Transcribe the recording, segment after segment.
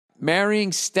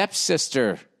Marrying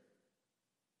stepsister.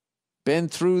 Been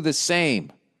through the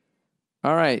same.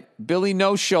 All right. Billy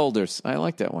No Shoulders. I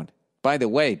like that one. By the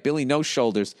way, Billy No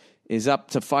Shoulders is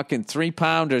up to fucking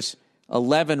 3-pounders,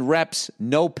 11 reps,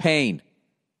 no pain.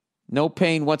 No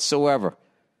pain whatsoever.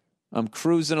 I'm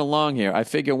cruising along here. I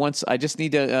figure once I just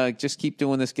need to just keep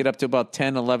doing this, get up to about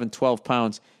 10, 11, 12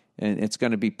 pounds, and it's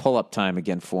going to be pull-up time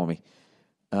again for me.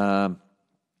 All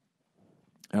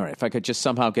right, if I could just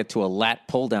somehow get to a lat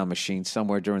pull-down machine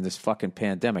somewhere during this fucking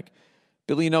pandemic.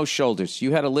 Billy No Shoulders,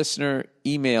 you had a listener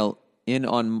email in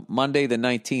on Monday the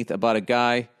 19th about a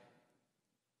guy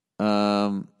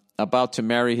about to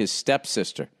marry his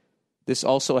stepsister. This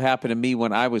also happened to me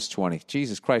when I was 20.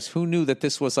 Jesus Christ, who knew that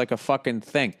this was like a fucking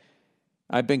thing?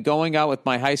 I've been going out with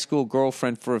my high school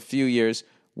girlfriend for a few years.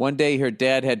 One day her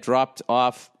dad had dropped her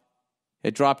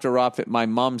off at my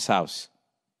mom's house.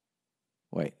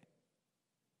 Wait.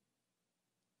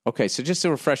 Okay, so just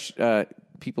to refresh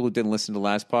people who didn't listen to the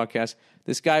last podcast,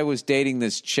 this guy was dating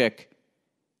this chick,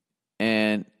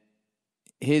 and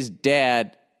his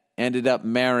dad ended up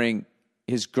marrying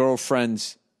his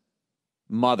girlfriend's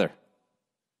mother.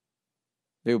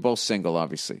 They were both single,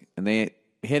 obviously, and they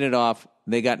hit it off.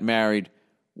 They got married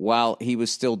while he was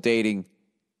still dating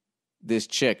this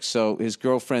chick. So his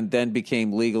girlfriend then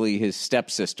became legally his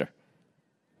stepsister.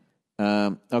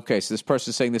 Okay, so this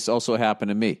person's saying this also happened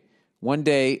to me. One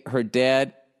day, her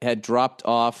dad had dropped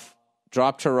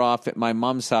her off at my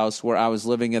mom's house where I was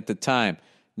living at the time.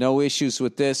 No issues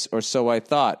with this, or so I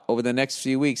thought. Over the next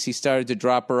few weeks, he started to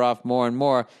drop her off more and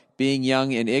more. Being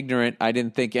young and ignorant, I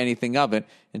didn't think anything of it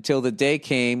until the day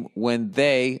came when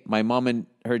they, my mom and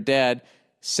her dad,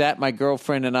 sat my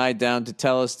girlfriend and I down to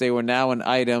tell us they were now an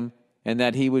item and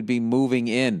that he would be moving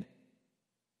in.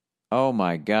 Oh,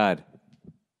 my God.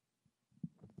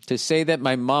 To say that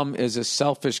my mom is a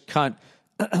selfish cunt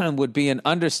would be an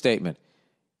understatement.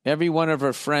 Every one of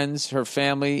her friends, her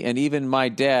family, and even my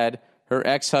dad, her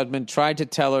ex-husband, tried to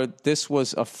tell her this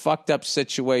was a fucked up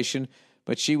situation,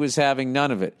 but she was having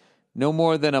none of it. No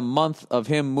more than a month of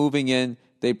him moving in,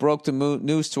 they broke the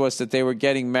news to us that they were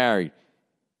getting married.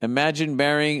 Imagine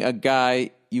marrying a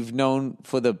guy you've known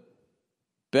for the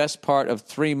best part of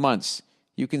 3 months.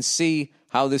 You can see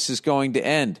how this is going to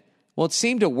end. Well, it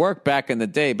seemed to work back in the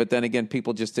day, but then again,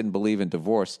 people just didn't believe in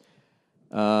divorce.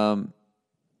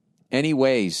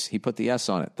 Anyways, he put the S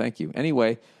on it. Thank you.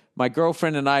 Anyway, my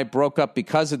girlfriend and I broke up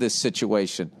because of this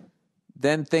situation.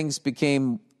 Then things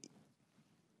became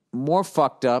more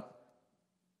fucked up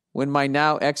when my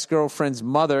now ex-girlfriend's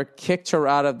mother kicked her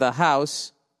out of the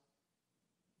house.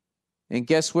 And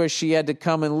guess where she had to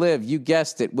come and live? You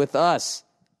guessed it, with us.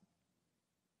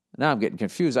 Now I'm getting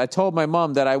confused. I told my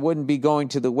mom that I wouldn't be going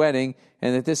to the wedding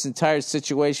and that this entire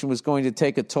situation was going to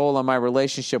take a toll on my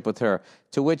relationship with her.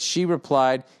 To which she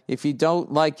replied, if you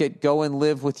don't like it, go and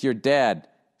live with your dad.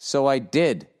 So I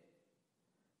did.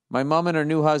 My mom and her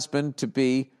new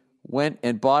husband-to-be went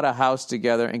and bought a house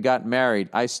together and got married.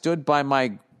 I stood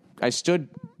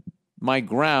my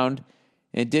ground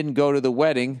and didn't go to the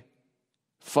wedding.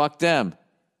 Fuck them.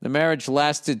 The marriage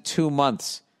lasted 2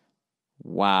 months.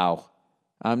 Wow.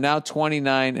 I'm now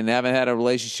 29 and haven't had a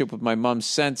relationship with my mom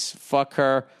since. Fuck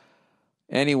her.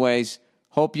 Anyways,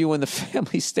 hope you and the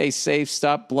family stay safe.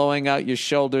 Stop blowing out your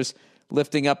shoulders,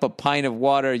 lifting up a pint of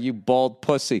water, you bald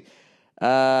pussy.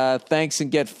 Thanks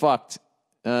and get fucked.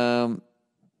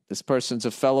 This person's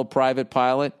a fellow private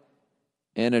pilot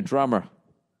and a drummer.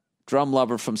 Drum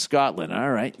lover from Scotland.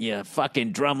 All right, you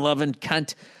fucking drum-loving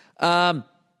cunt.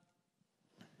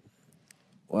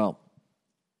 Well,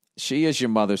 she is your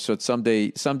mother, so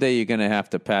someday you're going to have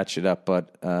to patch it up.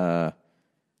 But,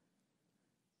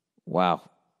 wow.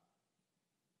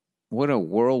 What a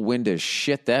whirlwind of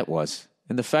shit that was.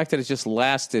 And the fact that it just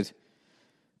lasted.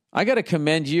 I got to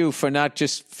commend you for not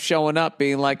just showing up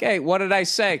being like, hey, what did I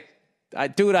say?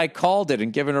 I called it,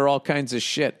 and giving her all kinds of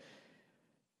shit.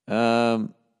 At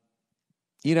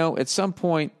some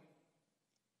point,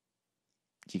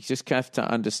 you just have to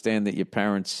understand that your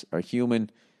parents are human.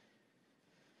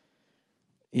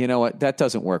 You know what? That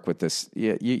doesn't work with this.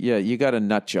 You got a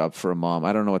nut job for a mom.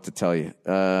 I don't know what to tell you.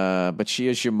 But she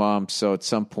is your mom, so at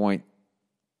some point,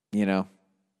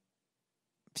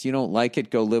 if you don't like it,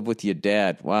 go live with your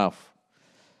dad. Wow.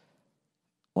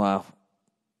 My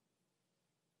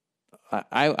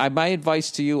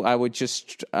advice to you, I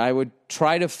would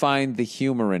try to find the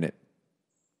humor in it.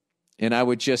 And I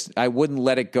wouldn't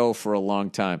let it go for a long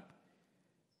time.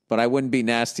 But I wouldn't be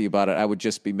nasty about it. I would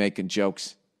just be making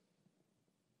jokes.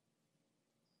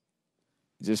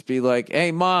 Just be like,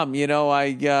 hey, Mom,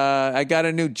 I got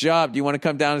a new job. Do you want to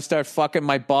come down and start fucking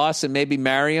my boss and maybe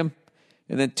marry him?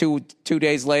 and then two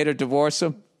days later divorce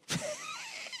him?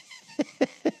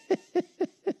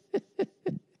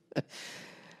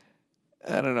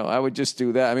 I don't know. I would just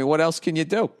do that. I mean, what else can you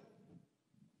do?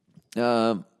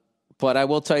 But I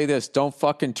will tell you this. Don't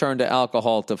fucking turn to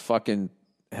alcohol to fucking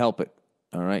help it.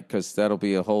 All right? Because that'll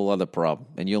be a whole other problem.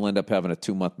 And you'll end up having a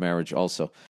 2-month marriage also.